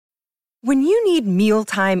When you need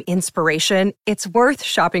mealtime inspiration, it's worth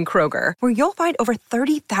shopping Kroger, where you'll find over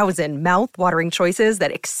 30,000 mouth-watering choices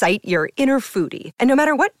that excite your inner foodie. And no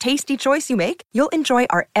matter what tasty choice you make, you'll enjoy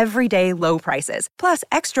our everyday low prices, plus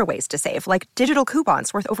extra ways to save, like digital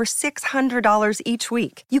coupons worth over $600 each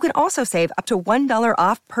week. You can also save up to $1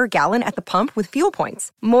 off per gallon at the pump with fuel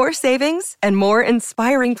points. More savings and more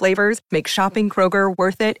inspiring flavors make shopping Kroger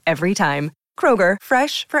worth it every time. Kroger,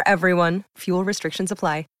 fresh for everyone. Fuel restrictions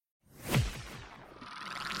apply.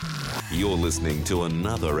 You're listening to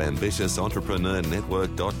another ambitious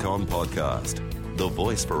EntrepreneurNetwork.com podcast, the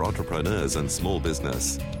voice for entrepreneurs and small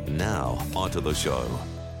business. Now, onto the show.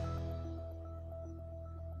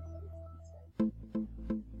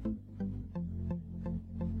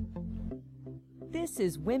 This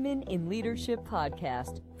is Women in Leadership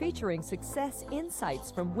Podcast, featuring success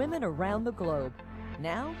insights from women around the globe.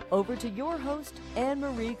 Now, over to your host,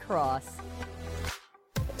 Anne-Marie Cross.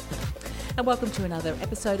 And welcome to another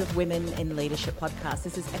episode of Women in Leadership Podcast.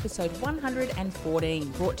 This is episode 114,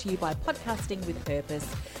 brought to you by Podcasting with Purpose,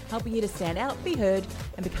 helping you to stand out, be heard,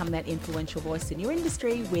 and become that influential voice in your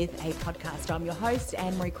industry with a podcast. I'm your host,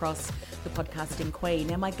 Anne-Marie Cross, the podcasting queen.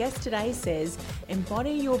 Now, my guest today says,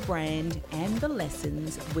 embody your brand and the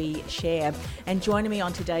lessons we share. And joining me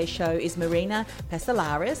on today's show is Marina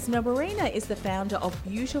Pasalaris. Now, Marina is the founder of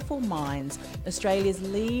Beautiful Minds, Australia's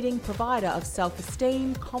leading provider of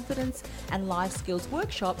self-esteem, confidence, and life skills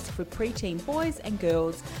workshops for preteen boys and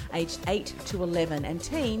girls aged 8 to 11 and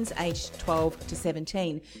teens aged 12 to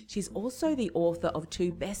 17. She's also the author of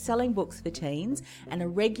 2 best-selling books for teens and a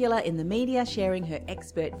regular in the media, sharing her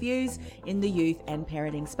expert views in the youth and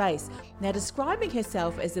parenting space. Now, describing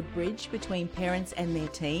herself as a bridge between parents and their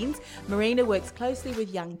teens, Marina works closely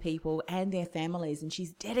with young people and their families, and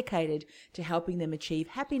she's dedicated to helping them achieve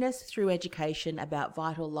happiness through education about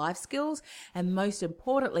vital life skills and, most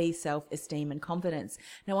importantly, self-esteem and confidence.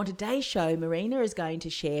 Now, on today's show, Marina is going to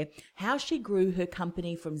share how she grew her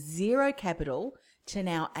company from zero capital to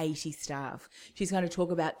now 80 staff. She's going to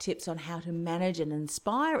talk about tips on how to manage and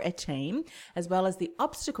inspire a team, as well as the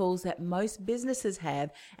obstacles that most businesses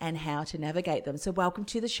have and how to navigate them. So welcome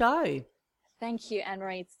to the show. Thank you,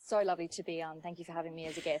 Anne-Marie. It's so lovely to be on. Thank you for having me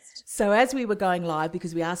as a guest. So as we were going live,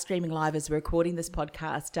 because we are streaming live as we're recording this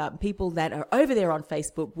podcast, people that are over there on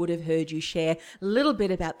Facebook would have heard you share a little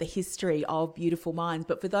bit about the history of Beautiful Minds.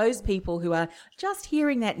 But for those people who are just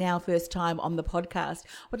hearing that now first time on the podcast,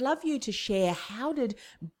 I would love you to share, how did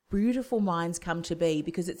Beautiful Minds come to be?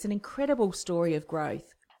 Because it's an incredible story of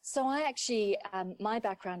growth. So I actually, my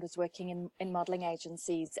background was working in modeling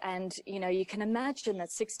agencies, and, you know, you can imagine that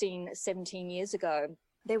 16, 17 years ago,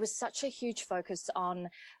 there was such a huge focus on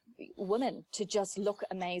women to just look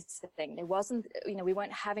amazing. There wasn't, you know, we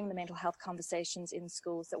weren't having the mental health conversations in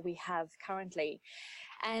schools that we have currently.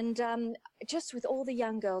 And just with all the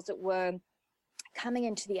young girls that were coming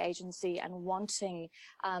into the agency and wanting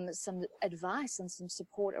some advice and some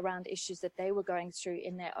support around issues that they were going through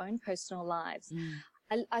in their own personal lives,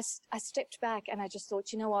 I stepped back and I just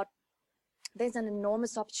thought, you know what, there's an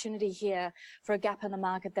enormous opportunity here for a gap in the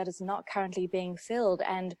market that is not currently being filled.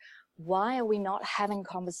 And why are we not having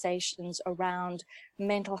conversations around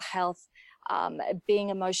mental health, being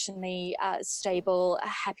emotionally stable,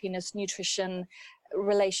 happiness, nutrition,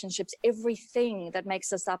 relationships, everything that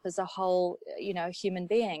makes us up as a whole, you know, human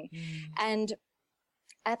being. And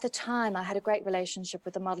at the time, I had a great relationship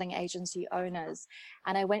with the modeling agency owners,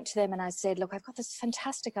 and I went to them and I said, look, I've got this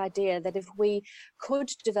fantastic idea that if we could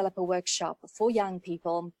develop a workshop for young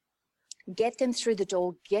people, get them through the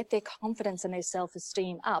door, get their confidence and their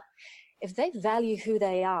self-esteem up, if they value who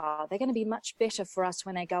they are, they're going to be much better for us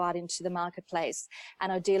when they go out into the marketplace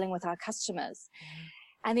and are dealing with our customers.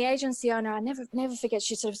 And the agency owner, I never forget,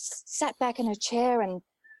 she sort of sat back in her chair and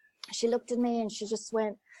she looked at me and she just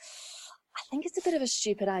went, I think it's a bit of a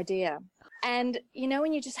stupid idea. And, you know,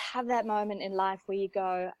 when you just have that moment in life where you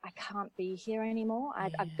go, I can't be here anymore.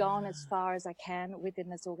 I've gone as far as I can within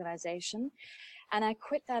this organization. And I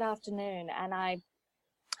quit that afternoon, and I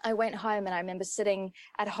went home, and I remember sitting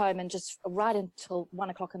at home and just right until 1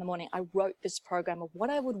 o'clock in the morning, I wrote this program of what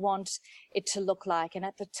I would want it to look like. And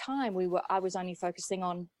at the time I was only focusing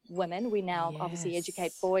on women. We now obviously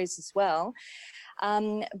educate boys as well.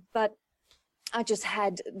 But I just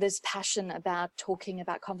had this passion about talking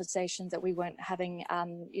about conversations that we weren't having,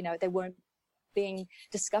 you know, they weren't being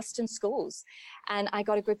discussed in schools. And I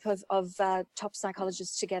got a group of top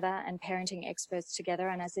psychologists together and parenting experts together.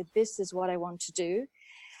 And I said, this is what I want to do.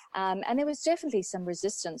 And there was definitely some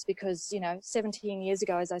resistance because, 17 years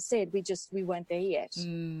ago, as I said, we weren't there yet.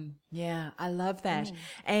 Yeah, I love that.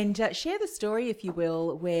 And share the story, if you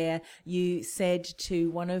will, where you said to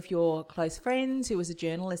one of your close friends who was a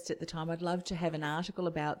journalist at the time, I'd love to have an article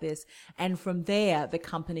about this. And from there, the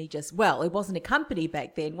company it wasn't a company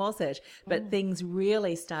back then, was it? But things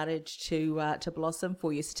really started to blossom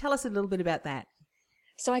for you. So tell us a little bit about that.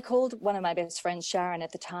 So I called one of my best friends, Sharon,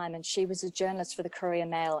 at the time, and she was a journalist for the Courier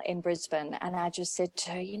Mail in Brisbane. And I just said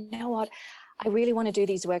to her, you know what, I really want to do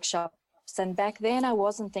these workshops. And back then I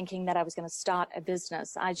wasn't thinking that I was going to start a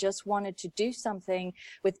business. I just wanted to do something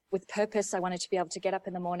with purpose. I wanted to be able to get up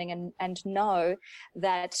in the morning and know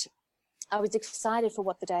that I was excited for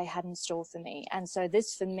what the day had in store for me. And so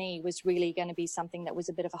this for me was really going to be something that was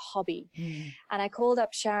a bit of a hobby. And I called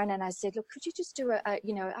up Sharon and I said, look, could you just do I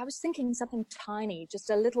was thinking something tiny, just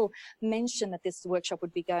a little mention that this workshop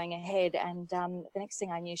would be going ahead. And the next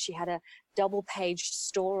thing I knew, she had a double-page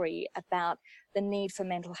story about the need for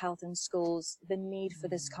mental health in schools, the need for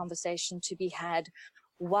this conversation to be had,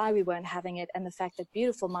 why we weren't having it, and the fact that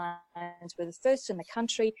Beautiful Minds were the first in the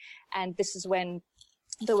country. And this is when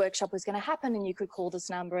the workshop was going to happen, and you could call this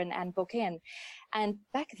number and book in. And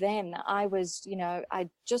back then I was, I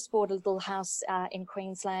just bought a little house in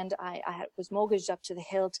Queensland. I was mortgaged up to the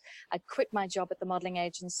hilt. I quit my job at the modelling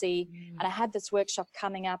agency and I had this workshop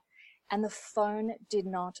coming up, and the phone did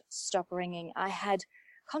not stop ringing. I had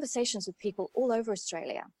conversations with people all over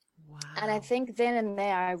Australia. Wow. And I think then and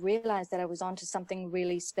there I realized that I was onto something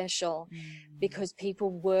really special because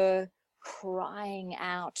people were crying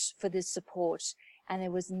out for this support. And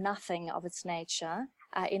there was nothing of its nature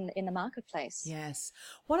in the marketplace. Yes.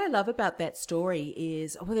 What I love about that story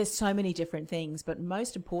is, there's so many different things, but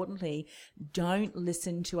most importantly, don't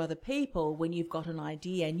listen to other people when you've got an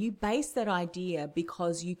idea. And you base that idea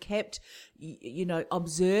because you kept,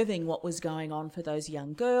 observing what was going on for those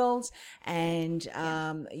young girls, and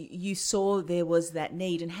you saw there was that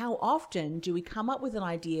need. And how often do we come up with an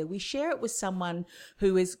idea, we share it with someone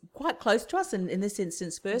who is quite close to us, and in this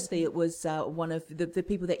instance, firstly, it was one of the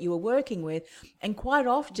people that you were working with, and quite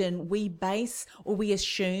often we base or we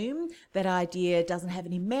assume that idea doesn't have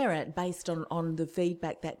any merit based on the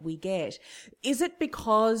feedback that we get. Is it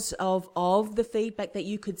because of the feedback that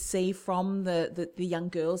you could see from the young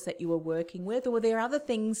girls that you were working with, or were there other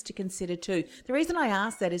things to consider too? The reason I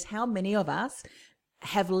ask that is how many of us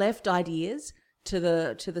have left ideas to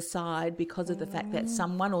the side because of the fact that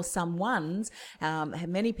someone or someones,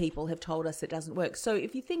 many people have told us it doesn't work. So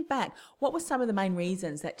if you think back, what were some of the main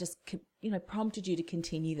reasons that just, prompted you to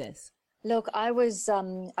continue this? Look, I was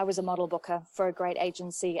a model booker for a great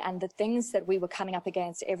agency, and the things that we were coming up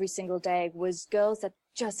against every single day was girls that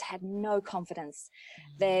just had no confidence.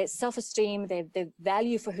 Their self-esteem, their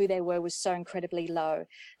value for who they were was so incredibly low.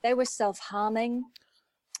 They were self-harming.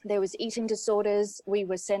 There was eating disorders. We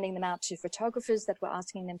were sending them out to photographers that were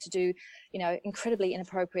asking them to do, incredibly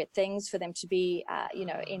inappropriate things for them to be,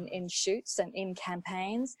 in shoots and in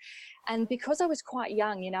campaigns. And because I was quite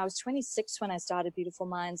young, I was 26 when I started Beautiful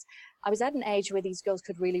Minds, I was at an age where these girls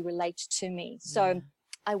could really relate to me. So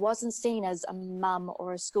I wasn't seen as a mum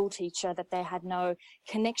or a school teacher that they had no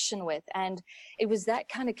connection with. And it was that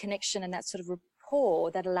kind of connection and that sort of rapport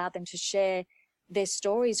that allowed them to share their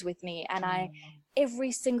stories with me. And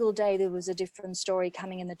every single day there was a different story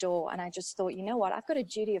coming in the door. And I just thought, you know what, I've got a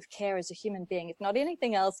duty of care as a human being, if not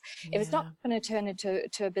anything else. If it's not going to turn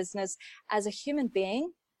into a business, as a human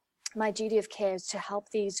being, my duty of care is to help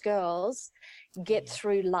these girls get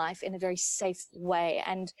through life in a very safe way.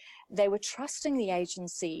 And they were trusting the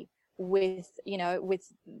agency with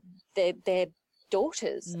their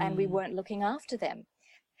daughters, and we weren't looking after them.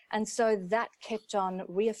 And so that kept on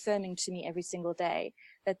reaffirming to me every single day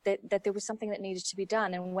that there was something that needed to be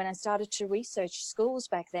done. And when I started to research schools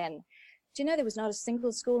back then, do you know there was not a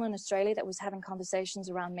single school in Australia that was having conversations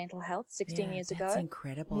around mental health 16 years ago? That's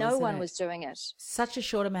incredible. No one was doing it. Such a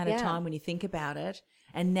short amount of time when you think about it.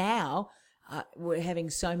 And now we're having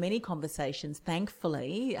so many conversations,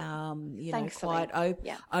 thankfully, quite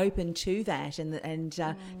open to that. And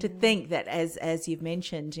to think that, as you've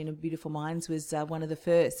mentioned, Beautiful Minds was one of the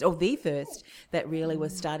first, or the first, that really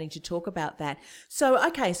was starting to talk about that. So,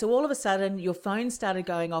 okay, so all of a sudden your phone started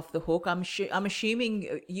going off the hook. I'm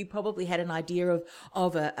assuming you probably had an idea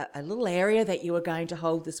of a little area that you were going to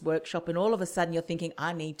hold this workshop, and all of a sudden you're thinking,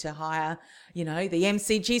 I need to hire, the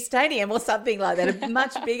MCG Stadium or something like that, a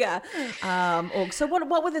much bigger. So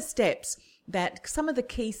what were the steps that some of the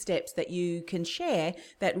key steps that you can share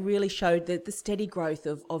that really showed the steady growth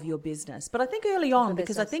of your business. But I think early on,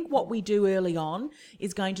 because I think what we do early on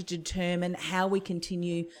is going to determine how we can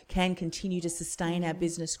continue to sustain our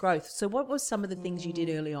business growth. So what were some of the things you did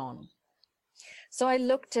early on? So I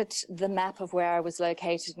looked at the map of where I was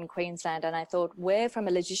located in Queensland, and I thought, where from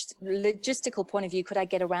a logistical point of view could I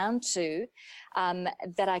get around to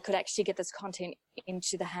that I could actually get this content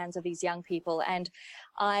into the hands of these young people? And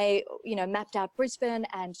I, mapped out Brisbane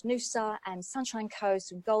and Noosa and Sunshine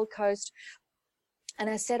Coast and Gold Coast. And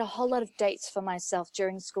I set a whole lot of dates for myself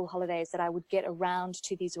during school holidays that I would get around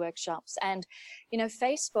to these workshops. And,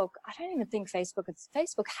 Facebook, I don't even think Facebook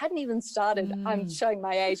hadn't even started. I'm showing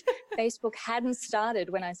my age. Facebook hadn't started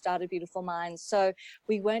when I started Beautiful Minds. So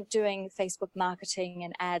we weren't doing Facebook marketing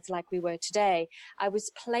and ads like we were today. I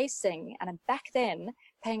was placing, and back then,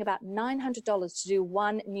 paying about $900 to do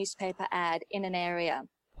one newspaper ad in an area.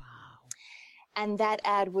 And that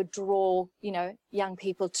ad would draw, young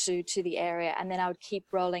people to the area. And then I would keep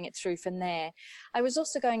rolling it through from there. I was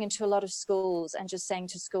also going into a lot of schools and just saying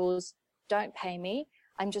to schools, don't pay me.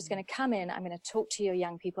 I'm just going to come in. I'm going to talk to your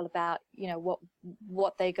young people about,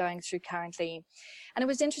 what they're going through currently. And it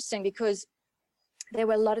was interesting because there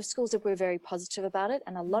were a lot of schools that were very positive about it,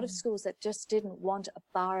 and a lot of schools that just didn't want a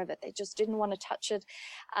bar of it. They just didn't want to touch it.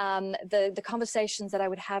 The conversations that I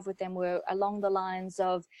would have with them were along the lines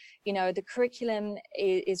of, the curriculum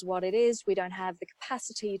is what it is. We don't have the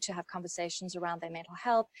capacity to have conversations around their mental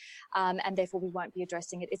health, and therefore we won't be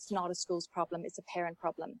addressing it. It's not a school's problem. It's a parent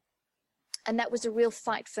problem. And that was a real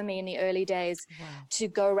fight for me in the early days to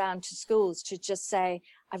go around to schools to just say,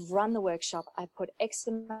 I've run the workshop. I've put X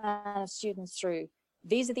amount of students through.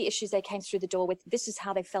 These are the issues they came through the door with. This is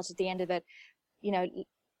how they felt at the end of it.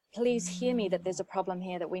 Please hear me that there's a problem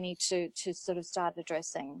here that we need to sort of start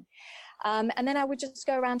addressing. And then I would just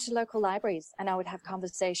go around to local libraries and I would have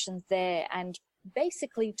conversations there and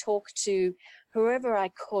basically talk to whoever I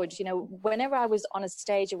could. Whenever I was on a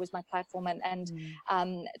stage, it was my platform and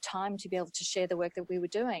time to be able to share the work that we were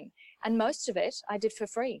doing. And most of it I did for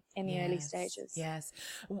free in the early stages. Yes.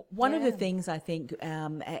 One of the things I think,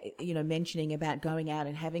 mentioning about going out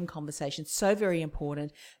and having conversations, so very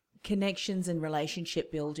important. Connections and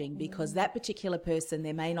relationship building, because that particular person,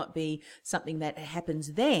 there may not be something that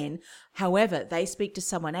happens then. However, they speak to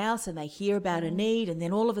someone else and they hear about a need, and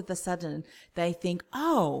then all of a sudden they think,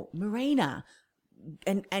 oh, Marina,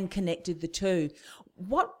 and connected the two.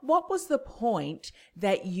 What was the point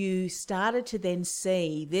that you started to then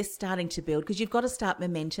see this starting to build? Because you've got to start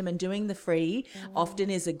momentum, and doing the free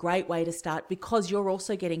often is a great way to start, because you're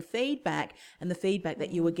also getting feedback, and the feedback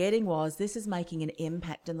that you were getting was, this is making an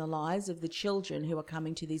impact in the lives of the children who are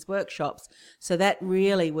coming to these workshops. So that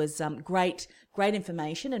really was great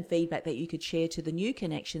information and feedback that you could share to the new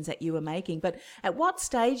connections that you were making. But at what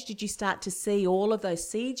stage did you start to see all of those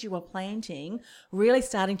seeds you were planting really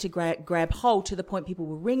starting to grab hold, to the point people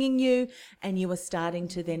were ringing you and you were starting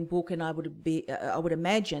to then book, and I would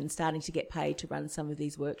imagine starting to get paid to run some of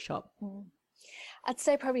these workshops? I'd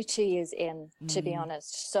say probably 2 years in, to be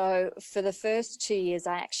honest. So for the first 2 years,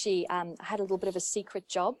 I actually had a little bit of a secret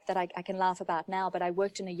job that I can laugh about now, but I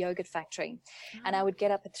worked in a yogurt factory. And I would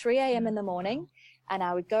get up at 3 a.m. in the morning, and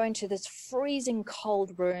I would go into this freezing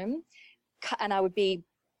cold room, and I would be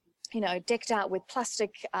decked out with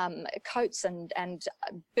plastic coats and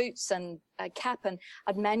boots and a cap, and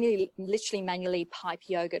I'd literally manually pipe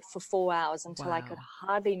yogurt for 4 hours until I could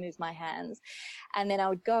hardly move my hands. And then I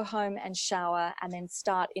would go home and shower, and then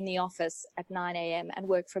start in the office at 9 a.m. and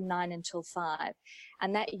work from 9 until 5.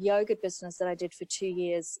 And that yogurt business that I did for 2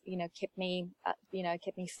 years, kept me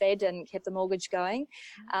fed and kept the mortgage going,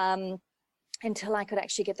 until I could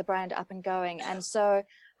actually get the brand up and going. And so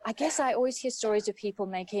I guess I always hear stories of people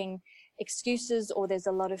making excuses, or there's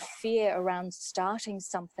a lot of fear around starting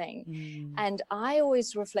something. And I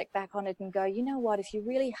always reflect back on it and go, you know what, if you're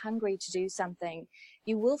really hungry to do something,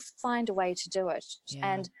 you will find a way to do it.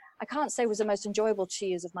 And I can't say it was the most enjoyable 2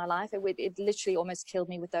 years of my life. It literally almost killed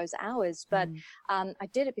me with those hours. But I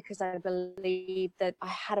did it because I believed that I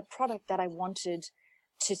had a product that I wanted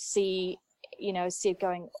to see it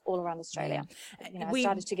going all around Australia. I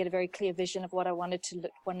started to get a very clear vision of what I wanted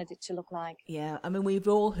it to look like. Yeah, I mean, we've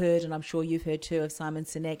all heard, and I'm sure you've heard too, of Simon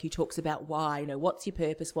Sinek, who talks about why. What's your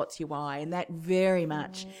purpose? What's your why? And that very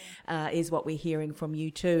much is what we're hearing from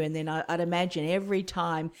you too. And then I'd imagine every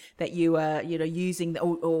time that you were, using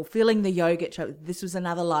or filling the yogurt, this was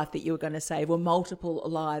another life that you were going to save, or multiple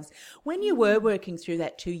lives. When you were working through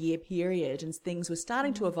that 2-year period and things were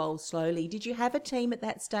starting to evolve slowly, did you have a team at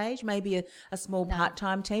that stage? Maybe a small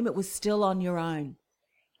part-time team? It was still on your own?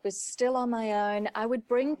 was still on my own. I would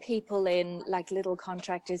bring people in, like little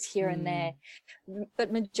contractors here and there,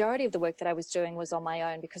 but majority of the work that I was doing was on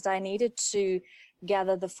my own because I needed to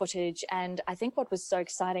gather the footage. And I think what was so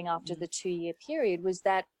exciting after the 2-year period was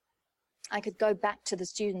that I could go back to the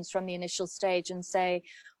students from the initial stage and say,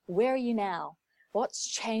 where are you now? What's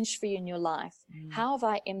changed for you in your life? How have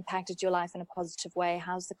I impacted your life in a positive way?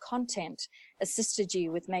 How's the content assisted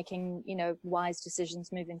you with making, wise decisions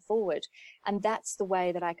moving forward? And that's the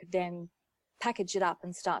way that I could then package it up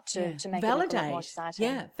and start to make validate. it a lot more exciting.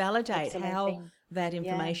 Yeah, validate Absolutely. how that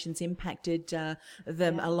information's impacted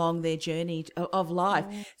them along their journey of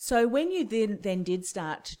life. So when you then did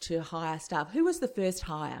start to hire staff, who was the first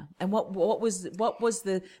hire, and what was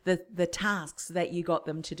the tasks that you got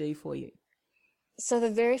them to do for you? So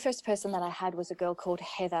the very first person that I had was a girl called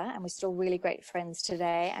Heather, and we're still really great friends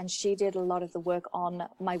today. And she did a lot of the work on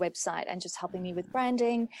my website and just helping me with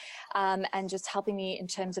branding, and just helping me in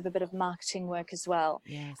terms of a bit of marketing work as well.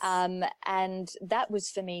 Yes. And that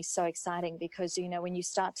was for me so exciting because, when you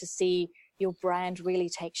start to see your brand really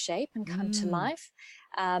take shape and come to life,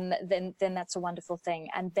 then that's a wonderful thing.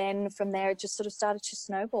 And then from there, it just sort of started to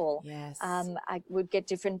snowball. Yes. I would get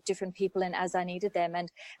different people in as I needed them,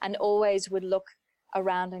 and always would look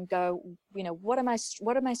around and go, what are my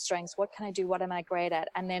strengths? What can I do? What am I great at?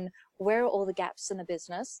 And then where are all the gaps in the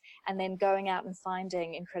business? And then going out and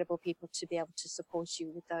finding incredible people to be able to support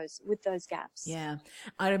you with those gaps. Yeah,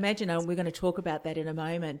 I'd imagine we're going to talk about that in a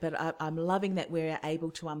moment, but I'm loving that we're able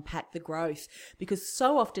to unpack the growth, because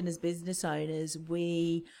so often as business owners,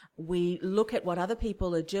 we look at what other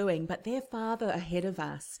people are doing, but they're farther ahead of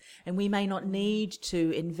us, and we may not need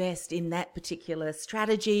to invest in that particular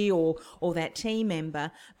strategy or that team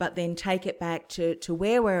member, but then take it back to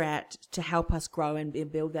where we're at to help us grow and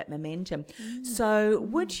build that momentum. So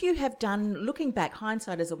would you have done, looking back,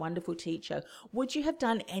 hindsight is a wonderful teacher, would you have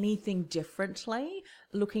done anything differently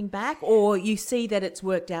looking back, or you see that it's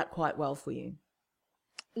worked out quite well for you?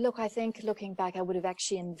 Look, I think looking back, I would have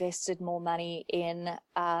actually invested more money in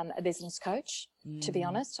a business coach, to be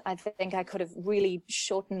honest. I think I could have really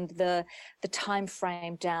shortened the time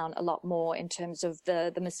frame down a lot more in terms of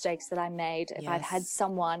the mistakes that I made. If I'd had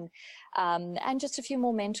someone and just a few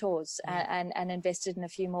more mentors and invested in a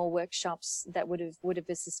few more workshops that would have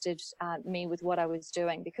assisted me with what I was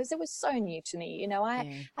doing, because it was so new to me.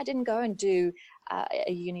 I didn't go and do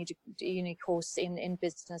a uni course in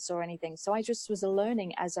business or anything. So I just was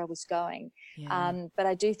learning as I was going. But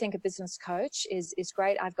I do think a business coach is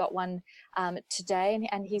great. I've got one today,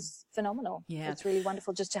 and he's phenomenal. It's really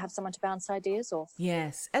wonderful just to have someone to bounce ideas off.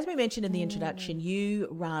 Yes. As we mentioned in the introduction, you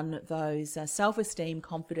run those self-esteem,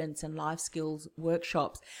 confidence and life skills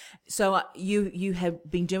workshops. So you have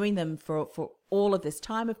been doing them for all of this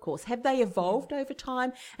time, of course. Have they evolved over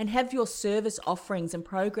time, and have your service offerings and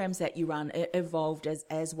programs that you run evolved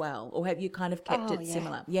as well, or have you kind of kept it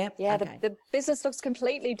similar? Yeah. Okay. The business looks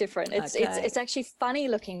completely different. It's actually funny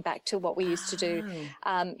looking back to what we used to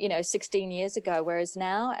do 16 years ago, whereas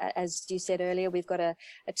now, as you said earlier, we've got a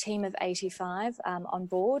team of 85 on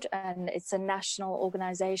board, and it's a national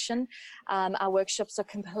organization. Our workshops are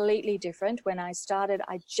completely different. When I started,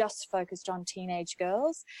 I just focused on teenage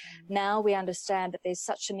girls. Now we understand that there's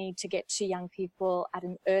such a need to get to young people at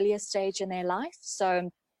an earlier stage in their life.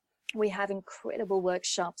 So we have incredible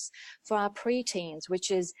workshops for our preteens,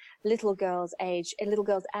 which is little girls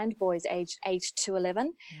and boys aged 8 to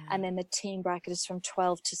 11. And then the teen bracket is from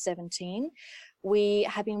 12 to 17. We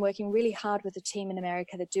have been working really hard with a team in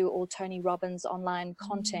America that do all Tony Robbins online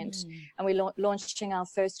content. And we're launching our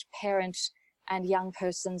first parent and young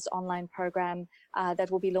person's online program that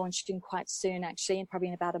will be launched in quite soon, actually, probably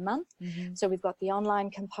in about a month. So we've got the online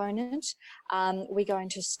component. We go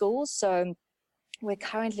into schools. So we're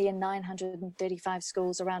currently in 935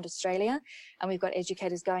 schools around Australia, and we've got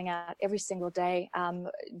educators going out every single day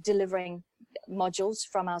delivering modules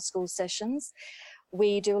from our school sessions.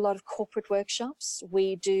 We do a lot of corporate workshops.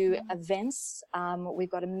 We do events.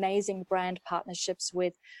 We've got amazing brand partnerships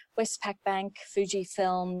with Westpac Bank,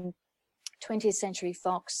 Fujifilm, 20th Century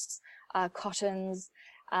Fox, Cottons,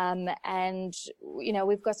 and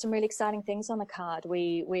we've got some really exciting things on the card.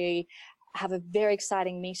 We have a very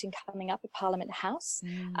exciting meeting coming up at Parliament House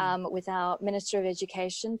with our Minister of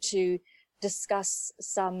Education to discuss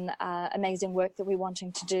some amazing work that we're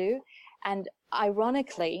wanting to do. And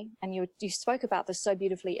ironically, and you spoke about this so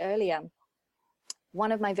beautifully earlier,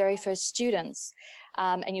 one of my very first students,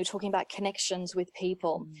 and you were talking about connections with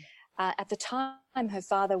people. At the time, her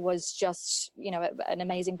father was just, an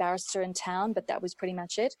amazing barrister in town, but that was pretty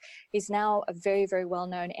much it. He's now a very, very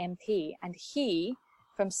well-known MP, and he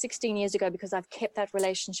from 16 years ago, because I've kept that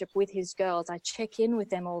relationship with his girls, I check in with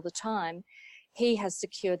them all the time. He has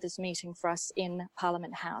secured this meeting for us in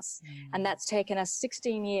Parliament House. And that's taken us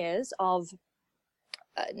 16 years of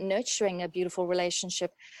nurturing a beautiful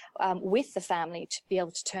relationship with the family to be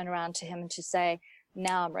able to turn around to him and to say,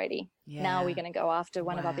 now I'm ready. Yeah. Now we're going to go after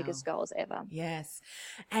one of our Wow. biggest goals ever. Yes.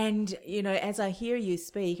 And, you know, as I hear you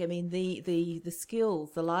speak, I mean, the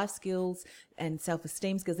skills, the life skills and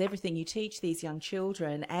self-esteem skills, everything you teach these young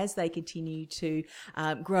children as they continue to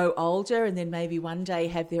grow older and then maybe one day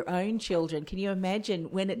have their own children. Can you imagine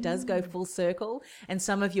when it does go full circle and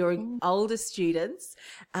some of your older students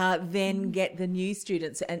then get the new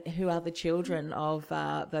students and who are the children of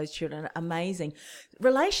those children? Amazing.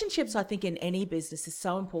 Relationships, I think, in any business is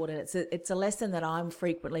so important. It's a lesson that I'm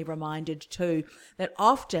frequently reminded too, that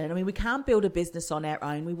often, I mean, we can't build a business on our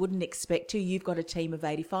own. We wouldn't expect to. You've got a team of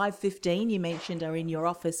 85, 15 you mentioned are in your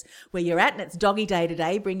office where you're at, and it's doggy day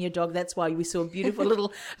today. Bring your dog. That's why we saw a beautiful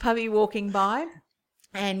little puppy walking by.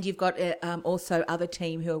 And you've got also other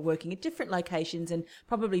team who are working at different locations and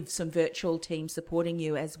probably some virtual teams supporting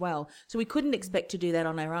you as well. So we couldn't expect to do that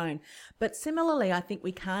on our own. But similarly, I think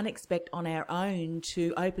we can't expect on our own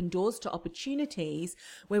to open doors to opportunities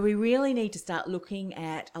where we really need to start looking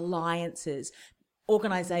at alliances.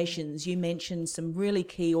 Organisations, you mentioned some really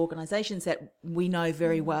key organisations that we know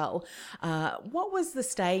very well. What was the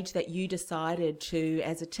stage that you decided to,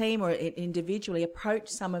 as a team or individually, approach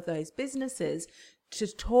some of those businesses to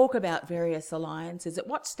talk about various alliances? At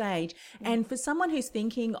what stage? And for someone who's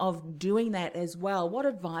thinking of doing that as well, what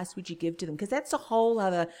advice would you give to them? Because that's a whole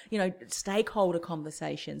other, you know, stakeholder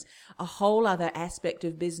conversations, a whole other aspect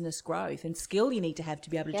of business growth and skill you need to have to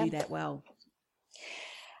be able to do that well.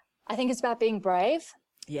 I think it's about being brave.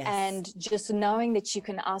 Yes. And just knowing that you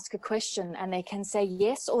can ask a question and they can say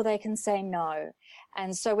yes or they can say no.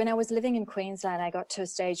 And so when I was living in Queensland, I got to a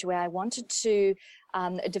stage where I wanted to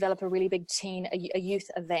develop a really big teen, a youth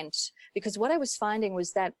event, because what I was finding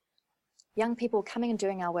was that young people coming and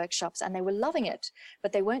doing our workshops and they were loving it,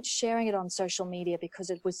 but they weren't sharing it on social media because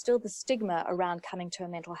it was still the stigma around coming to a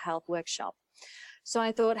mental health workshop. So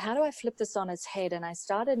I thought, how do I flip this on its head? And I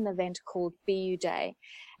started an event called BU Day,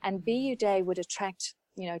 and BU Day would attract,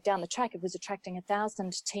 you know, down the track, it was attracting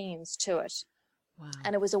 1,000 teens to it. Wow.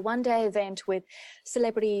 And it was a one-day event with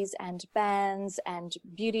celebrities and bands and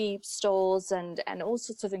beauty stalls and all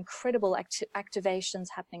sorts of incredible activations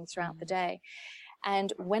happening throughout the day.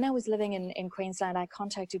 And when I was living in Queensland, I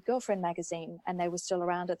contacted Girlfriend magazine, and they were still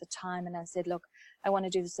around at the time. And I said, look, I want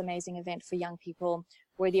to do this amazing event for young people.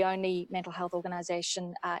 We're the only mental health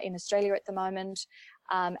organisation in Australia at the moment.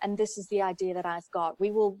 And this is the idea that I've got.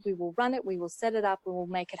 We will run it. We will set it up. We will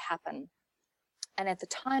make it happen. And at the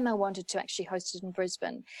time, I wanted to actually host it in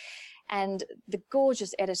Brisbane. And the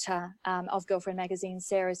gorgeous editor of Girlfriend magazine,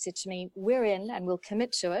 Sarah, said to me, we're in and we'll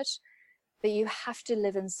commit to it, but you have to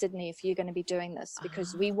live in Sydney if you're going to be doing this,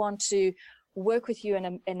 because we want to work with you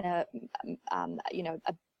in a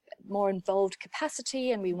more involved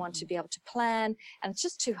capacity, and we want to be able to plan, and it's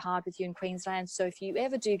just too hard with you in Queensland. So if you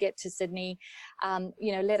ever do get to Sydney,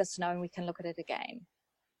 let us know and we can look at it again.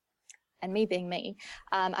 And me being me,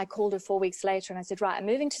 I called her 4 weeks later and I said, right, I'm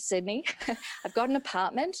moving to Sydney. I've got an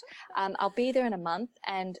apartment. I'll be there in a month.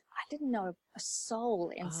 And I didn't know a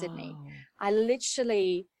soul in Sydney. I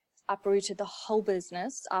literally uprooted the whole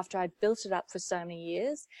business after I'd built it up for so many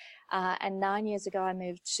years. And 9 years ago, I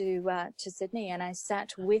moved to Sydney, and I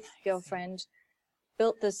sat with Girlfriend,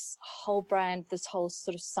 built this whole brand, this whole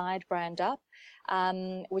sort of side brand up,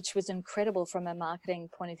 which was incredible from a marketing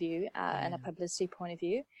point of view and a publicity point of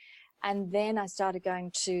view. And then I started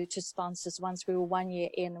going to sponsors once we were 1 year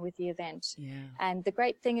in with the event. Yeah. And the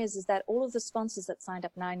great thing is that all of the sponsors that signed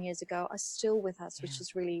up 9 years ago are still with us, which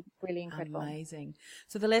is really, really incredible. Amazing.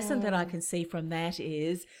 So the lesson that I can see from that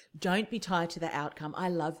is don't be tied to the outcome. I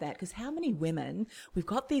love that, because how many women, we've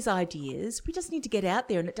got these ideas, we just need to get out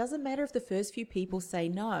there, and it doesn't matter if the first few people say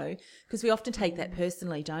no, because we often take that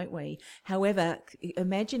personally, don't we? However,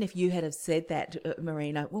 imagine if you had have said that,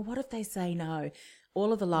 Marina, well, what if they say no?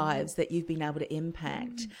 All of the lives that you've been able to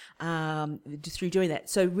impact just through doing that.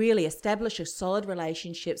 So really establish a solid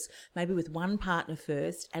relationships, maybe with one partner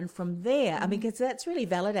first, and from there, I mean, because that's really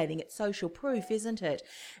validating. It's social proof, isn't it?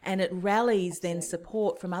 And it rallies then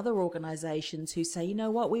support from other organisations who say, you know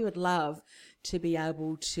what, we would love to be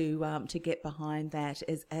able to get behind that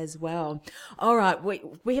as well. All right,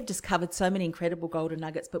 we have just covered so many incredible golden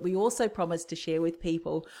nuggets, but we also promised to share with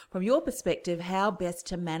people from your perspective how best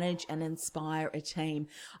to manage and inspire a team.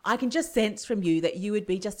 I can just sense from you that you would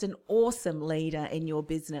be just an awesome leader in your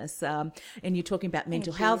business, and you're talking about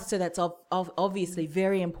mental health, so that's obviously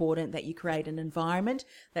very important that you create an environment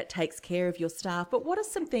that takes care of your staff. But what are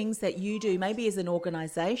some things that you do, maybe as an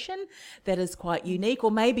organisation, that is quite unique,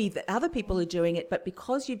 or maybe that other people are doing it, but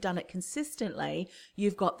because you've done it consistently,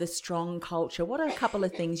 you've got this strong culture? What are a couple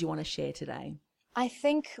of things you want to share today? I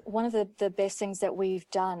think one of the best things that we've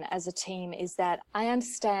done as a team is that I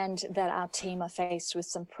understand that our team are faced with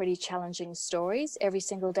some pretty challenging stories every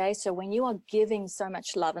single day. So when you are giving so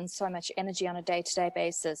much love and so much energy on a day-to-day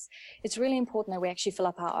basis, it's really important that we actually fill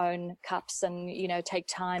up our own cups and, take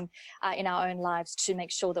time in our own lives to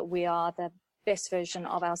make sure that we are the best version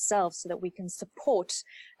of ourselves so that we can support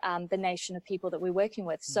the nation of people that we're working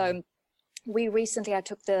with. So I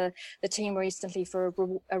took the team recently for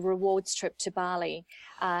a rewards trip to Bali,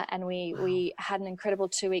 and we had an incredible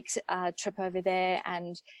 2 weeks trip over there,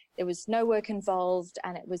 and there was no work involved,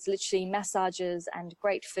 and it was literally massages and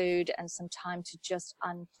great food and some time to just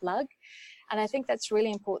unplug. And I think that's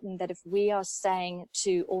really important, that if we are saying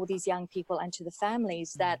to all these young people and to the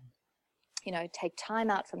families that, take time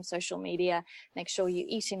out from social media, make sure you're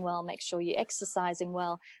eating well, make sure you're exercising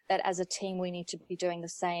well, that as a team we need to be doing the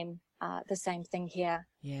same thing here.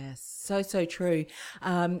 Yes, so true.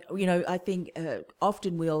 I think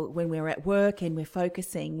often when we're at work and we're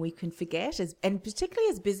focusing, we can forget, and particularly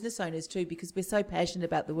as business owners too, because we're so passionate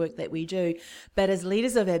about the work that we do. But as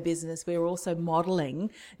leaders of our business, we're also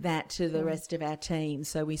modelling that to the rest of our team.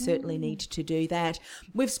 So we certainly need to do that.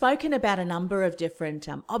 We've spoken about a number of different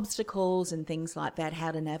obstacles and things like that,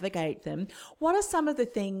 how to navigate them. What are some of the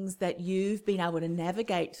things that you've been able to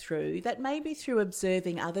navigate through that maybe through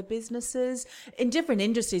observing other businesses in different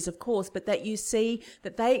industries, of course, but that you see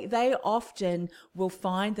that they often will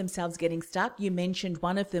find themselves getting stuck? You mentioned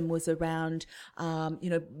one of them was around,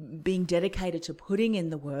 being dedicated to putting in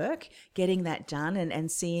the work, getting that done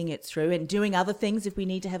and seeing it through, and doing other things if we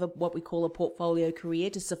need to have what we call a portfolio career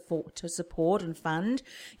to support and fund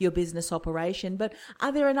your business operation. But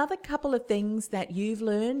are there another couple of things that you've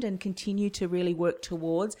learned and continue to really work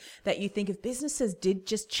towards that you think if businesses did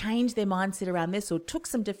just change their mindset around this or took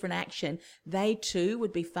some different action, they too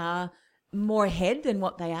would be far more ahead than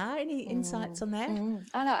what they are? Any insights on that?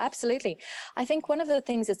 Oh, no, absolutely. I think one of the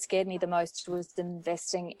things that scared me the most was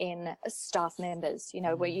investing in staff members.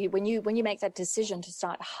 When you make that decision to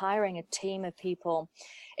start hiring a team of people,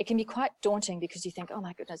 it can be quite daunting because you think, oh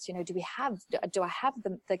my goodness, do I have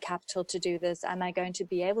the capital to do this? Am I going to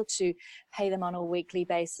be able to pay them on a weekly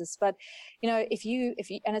basis? But, if you,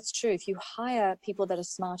 and it's true, if you hire people that are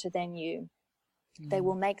smarter than you, they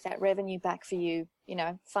will make that revenue back for you,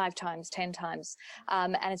 5 times, 10 times.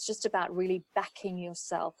 And it's just about really backing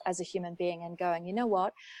yourself as a human being and going, you know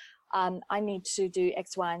what, I need to do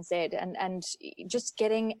X, Y, and Z, and just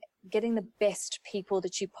getting the best people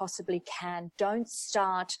that you possibly can. Don't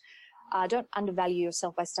undervalue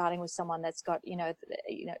yourself by starting with someone that's got,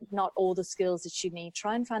 not all the skills that you need.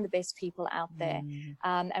 Try and find the best people out there.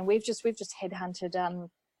 And we've just headhunted,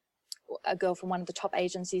 a girl from one of the top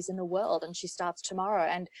agencies in the world, and she starts tomorrow,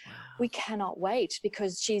 and we cannot wait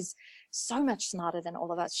because she's so much smarter than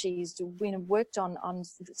all of us. She's worked on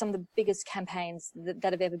some of the biggest campaigns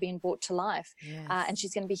that have ever been brought to life. Yes. And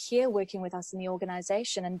she's going to be here working with us in the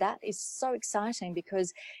organization, and that is so exciting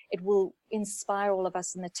because it will inspire all of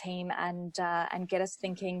us in the team and get us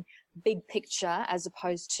thinking big picture as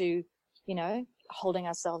opposed to holding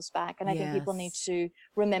ourselves back. And I think people need to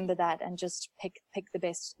remember that and just pick the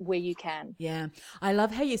best where you can. Yeah. I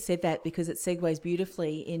love how you said that because it segues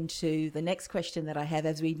beautifully into the next question that I have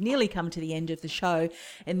as we nearly come to the end of the show.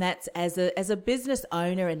 And that's as a business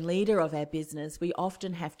owner and leader of our business, we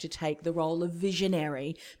often have to take the role of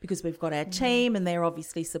visionary because we've got our team and they're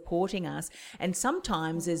obviously supporting us. And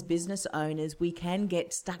sometimes as business owners, we can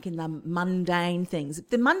get stuck in the mundane things.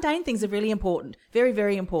 The mundane things are really important, very,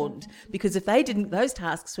 very important, because if those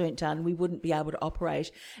tasks weren't done, we wouldn't be able to operate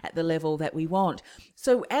at the level that we want.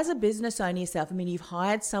 So as a business owner yourself, you've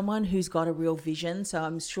hired someone who's got a real vision, so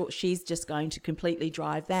I'm sure she's just going to completely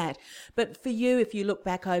drive that. But for you, if you look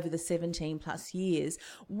back over the 17 plus years,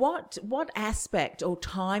 what aspect or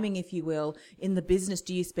timing, if you will, in the business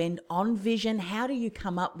do you spend on vision? How do you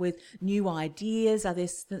come up with new ideas? Are there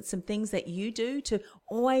some things that you do to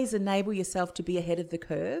always enable yourself to be ahead of the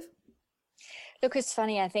curve? Look, it's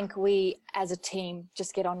funny. I think we as a team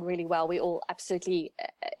just get on really well. We all absolutely,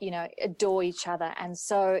 adore each other. And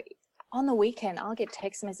so on the weekend, I'll get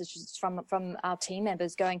text messages from our team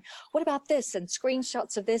members going, what about this? And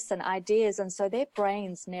screenshots of this and ideas. And so their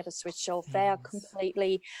brains never switch off. Yes. They are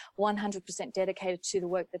completely 100% dedicated to the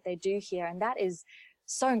work that they do here. And that is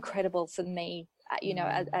so incredible for me, you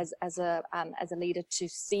know, as a leader to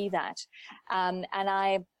see that. And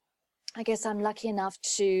I guess I'm lucky enough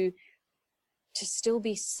to still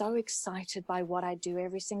be so excited by what I do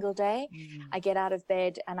every single day. I get out of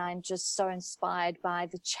bed and I'm just so inspired by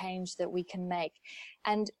the change that we can make.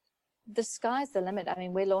 And the sky's the limit. I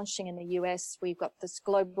mean, we're launching in the US. We've got this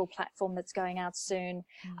global platform that's going out soon.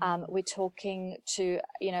 We're talking to,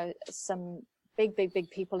 you know, some big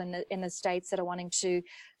people in the States that are wanting to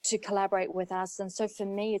collaborate with us. And so for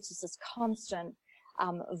me, it's just this constant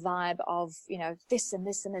vibe of, you know, this and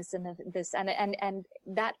this and this and this and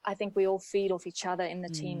that I think we all feed off each other in the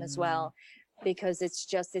team as well, because it's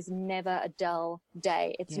just, there's never a dull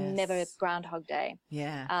day. It's never a Groundhog Day.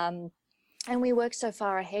 And we work so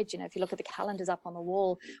far ahead. You know, if you look at the calendars up on the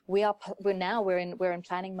wall, we're in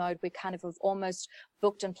planning mode. We kind of have almost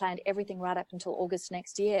booked and planned everything right up until August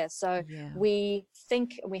next year. So we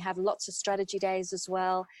think we have lots of strategy days as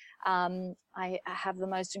well. I have the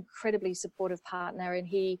most incredibly supportive partner, and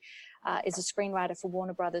he is a screenwriter for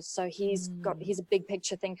Warner Brothers. So he's a big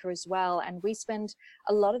picture thinker as well. And we spend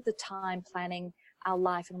a lot of the time planning our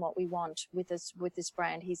life and what we want with this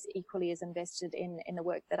brand. He's equally as invested in the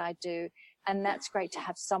work that I do. And that's great to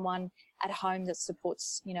have someone at home that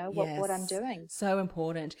supports, you know, what I'm doing. So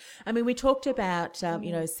important. I mean, we talked about,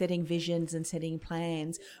 you know, setting visions and setting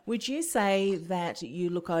plans. Would you say that you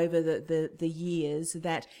look over the years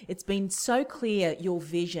that it's been so clear your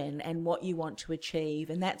vision and what you want to achieve,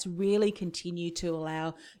 and that's really continued to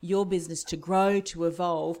allow your business to grow, to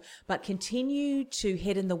evolve, but continue to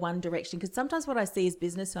head in the one direction? Because sometimes what I see as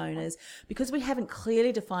business owners, because we haven't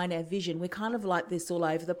clearly defined our vision, we're kind of like this all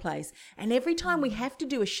over the place. And every time we have to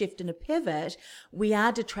do a shift and a pivot, we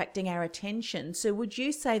are detracting our attention. So would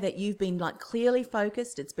you say that you've been like clearly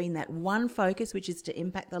focused? It's been that one focus, which is to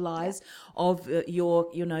impact the lives of your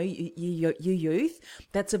youth,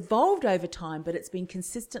 that's evolved over time, but it's been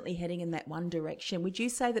consistently heading in that one direction. Would you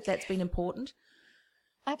say that that's been important?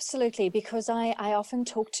 Absolutely, because I often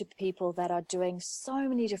talk to people that are doing so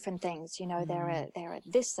many different things. You know, they're at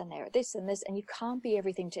this and they're at this and this, and you can't be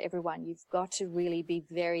everything to everyone. You've got to really be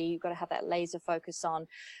you've got to have that laser focus on,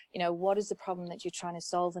 you know, what is the problem that you're trying to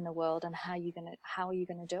solve in the world, and how are you going to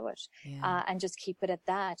do it, and just keep it at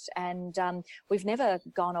that. And we've never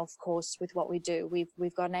gone off course with what we do.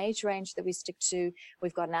 We've got an age range that we stick to.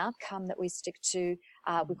 We've got an outcome that we stick to.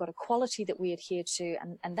 We've got a quality that we adhere to,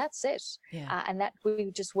 and that's it. And that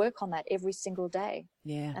we just work on that every single day.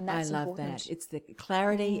 And that's I love important. that. It's the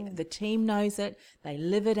clarity. The team knows it. They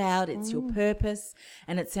live it out. It's your purpose.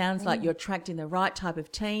 And it sounds like you're attracting the right type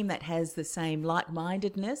of team that has the same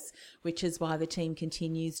like-mindedness, which is why the team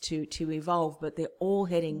continues to evolve. But they're all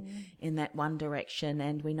heading in that one direction.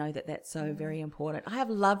 And we know that that's so very important. I have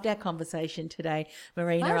loved our conversation today,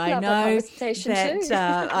 Marina. I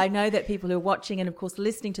know that people who are watching and, of course,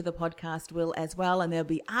 listening to the podcast will as well. And they'll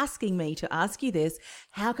be asking me to ask you this.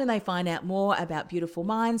 How can they find out more about Beautiful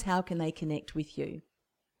Minds? How can they connect with you?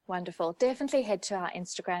 Wonderful. Definitely head to our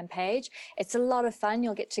Instagram page. It's a lot of fun.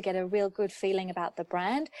 You'll get a real good feeling about the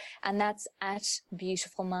brand, and that's at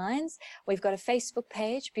Beautiful Minds. We've got a Facebook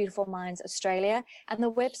page, Beautiful Minds Australia, and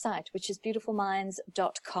the website, which is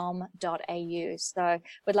beautifulminds.com.au. So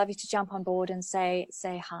we'd love you to jump on board and say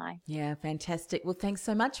hi. Yeah, fantastic. Well, thanks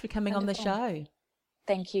so much for coming on the show.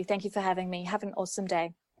 Thank you. Thank you for having me. Have an awesome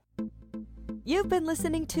day. You've been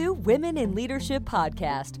listening to Women in Leadership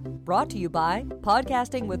Podcast, brought to you by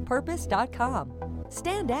podcastingwithpurpose.com.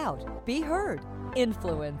 Stand out, be heard,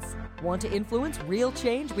 influence. Want to influence real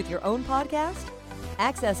change with your own podcast?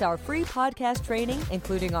 Access our free podcast training,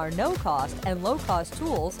 including our no-cost and low-cost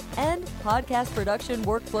tools and podcast production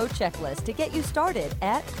workflow checklist to get you started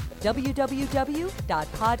at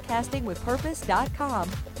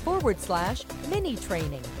www.podcastingwithpurpose.com/mini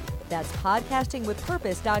training. That's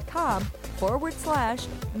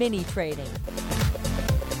podcastingwithpurpose.com/mini training.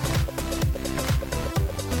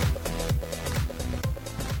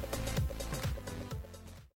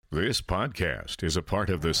 This podcast is a part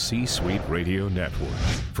of the C-Suite Radio Network.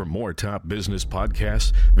 For more top business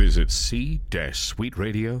podcasts, visit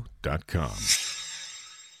c-suiteradio.com.